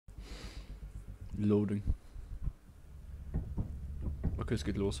Loading. Okay, es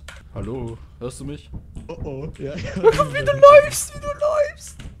geht los. Hallo, hörst du mich? Oh oh, ja. Wie du läufst, wie du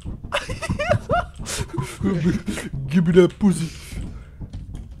läufst! Gib mir der Pussy.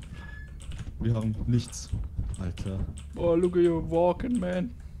 Wir haben nichts. Alter. Oh, look at you walking,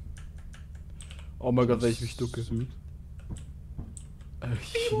 man. Oh mein Gott, wenn ich mich ducke.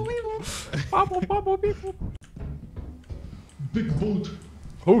 Big boat.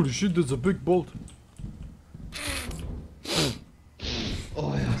 Holy shit, that's a big bolt.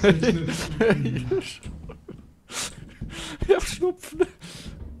 Oh ja. Ich hab Schnupfen.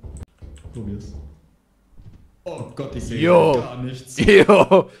 Probier's. Oh Gott, ich sehe Jo. gar nichts.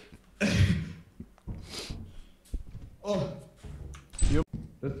 Jo. Oh. Jo.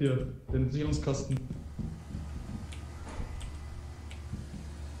 Das hier, den Sicherungskasten.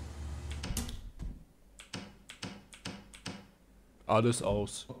 Alles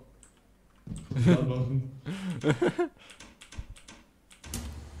aus. Anmachen.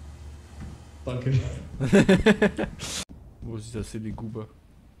 Danke. Wo ist der Silly Goober?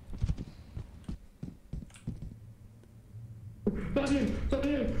 Daniel,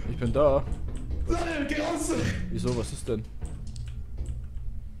 Daniel, Ich bin da. Daniel, geh raus! Wieso, was ist denn?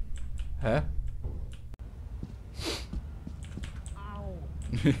 Hä? Hallo.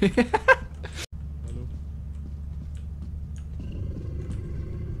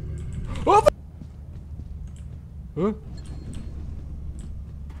 Oh! Hä?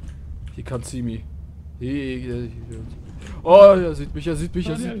 He can't see me. Oh, er sieht mich, er sieht mich,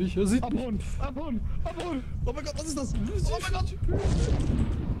 er sieht mich, er sieht mich. Abhauen, abhauen, abhauen! Oh mein Gott, was ist das? Oh mein Gott!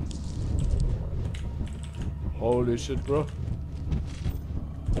 Holy shit, bro.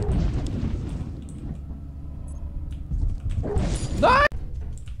 Nein!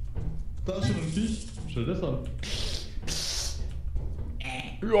 Da ist schon ein Viech. Stell das an.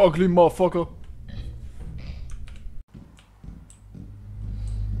 Ja, clean motherfucker.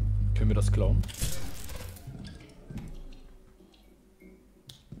 Können wir das klauen?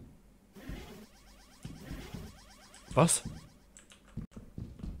 Was?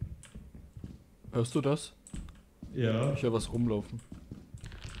 Hörst du das? Ja. Ich höre was rumlaufen.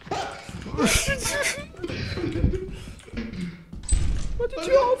 Mach die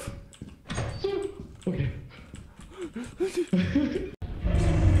Tür auf! Okay.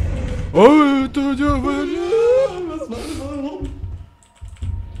 Alter, Was war das? Warum?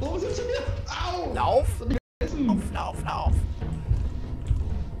 Warum sind sie mir? Au! Lauf! Lauf, lauf!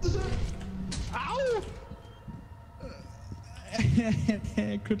 Au!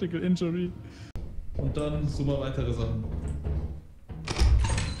 Critical Injury. Und dann so mal weitere Sachen.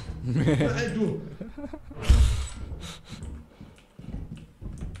 Hey, du!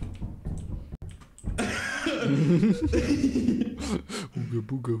 Huga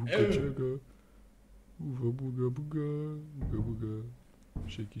buga, huga chugga. Huga buga buga, huga buga.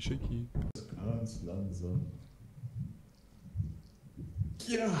 Shaky shaky. Ganz langsam.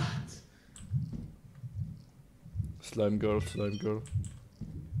 Gott! Slime Girl, Slime Girl.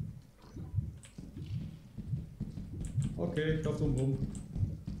 Okay, ich lauf drum rum.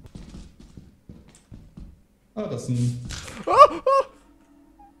 Ah, das ist ein...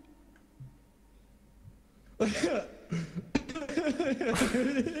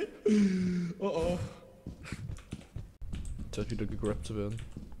 Oh oh. Zeit wieder gegrabt zu werden.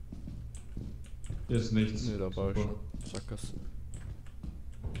 Hier ist nichts. Ne, da war ich Super. schon. Sackgasse.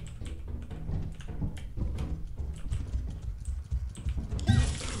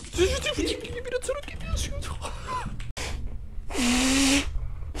 Geh wieder zurück, geh wieder zurück.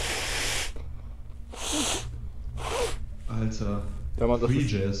 Alter. Ja, Mann, Free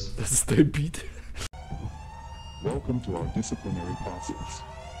Jazz. das ist dein Beat. Welcome to our disciplinary process.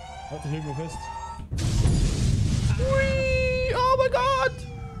 Halt dich irgendwo fest. Ui, oh mein Gott!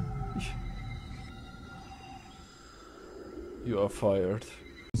 You are fired.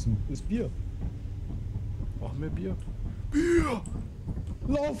 Das ist Bier. Mach mehr Bier. Bier!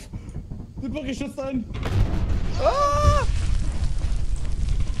 Lauf! Sind wir geschützt ein! Ah!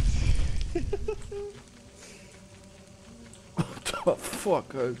 What the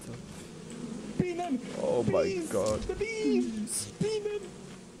fuck, Alter? Bienen! Oh mein Bees! Gott. The Bees! Bienen!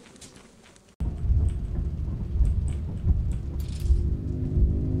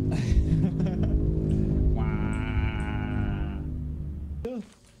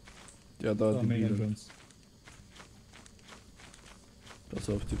 Ja, da die Main Biene. Entrance. Pass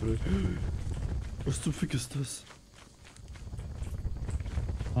auf die Brille. Was zum Fick ist das?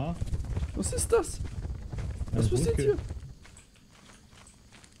 Ha? Was ist das? Was Eine passiert Brücke. hier?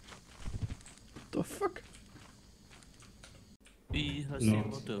 What the fuck? We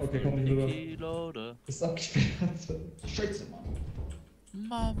Okay, komm nicht rüber. Ist abgesperrt. Scheiße, Mann.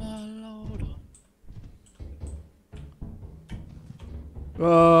 Mama lauter.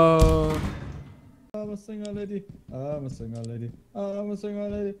 I'm a single lady. I'm a single lady. I'm a single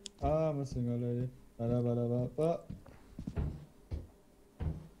lady. I'm a single lady.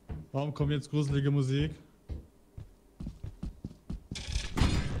 Warum kommt jetzt gruselige Musik?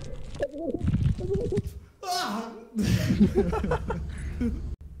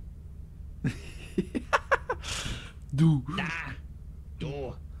 Du.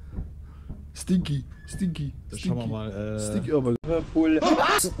 Du. Stinky. Stinky. Das schauen wir mal. Stinky, aber. Liverpool.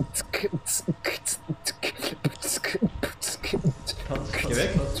 Geh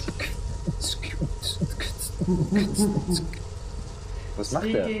weg. Was macht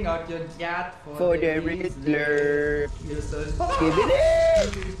der? Speaking out your yard For the Riddler. Give it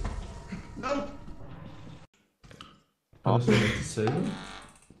Das ist nicht dasselbe.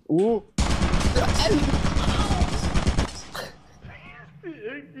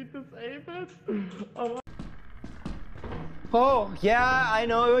 Oh, yeah, I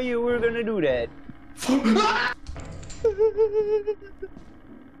know you were gonna do that.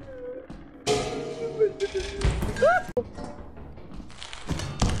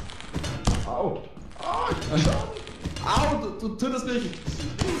 Au! Au! Du tötest mich!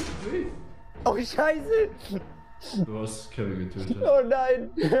 Oh, Scheiße! Du hast Kevin getötet. Oh nein!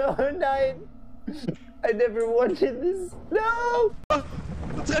 Oh nein! I never wanted this! No!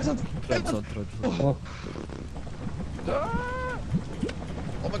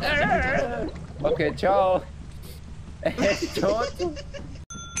 Okay, ciao! Er ist tot!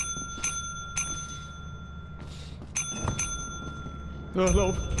 Ja,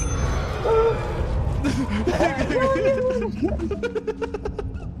 lauf!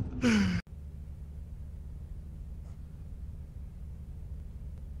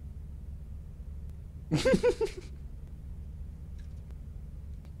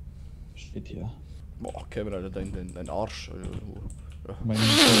 Steht hier. Boah, Kevin, Alter, dein Arsch. Mein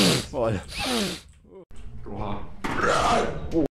Alter. Oha.